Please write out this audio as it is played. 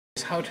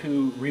Is how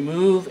to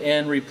remove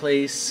and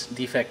replace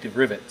defective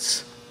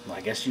rivets. Well, I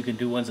guess you can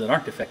do ones that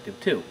aren't defective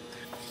too.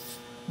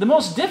 The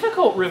most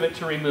difficult rivet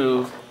to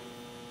remove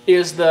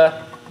is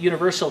the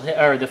universal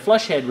or the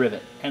flush head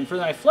rivet. And for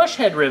my flush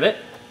head rivet,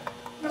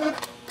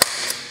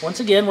 once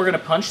again we're going to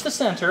punch the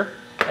center,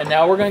 and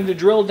now we're going to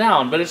drill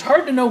down. But it's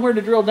hard to know where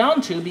to drill down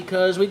to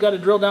because we've got to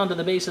drill down to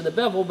the base of the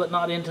bevel but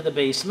not into the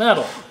base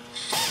metal.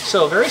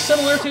 So very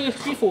similar to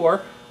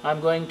before, I'm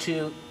going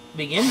to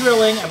begin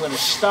drilling. I'm going to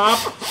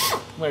stop.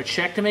 I'm going to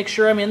check to make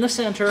sure I'm in the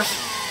center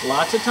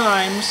lots of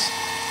times.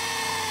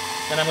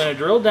 And I'm going to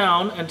drill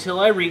down until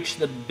I reach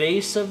the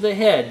base of the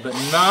head, but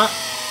not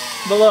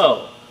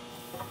below.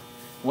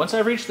 Once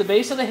I've reached the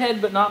base of the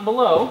head, but not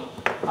below,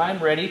 I'm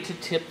ready to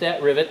tip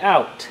that rivet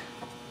out.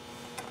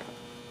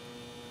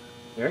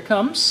 There it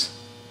comes.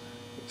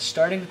 It's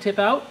starting to tip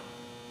out.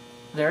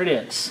 There it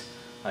is.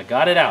 I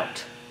got it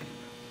out.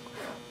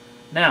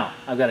 Now,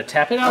 I've got to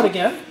tap it out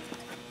again.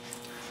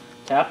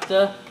 Tap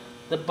the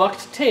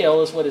bucked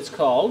tail is what it's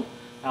called,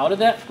 out of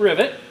that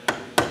rivet.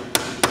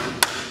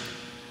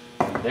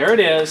 There it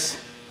is.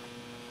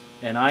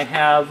 And I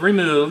have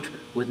removed,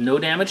 with no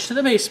damage to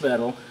the base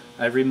metal,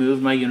 I've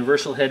removed my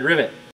universal head rivet.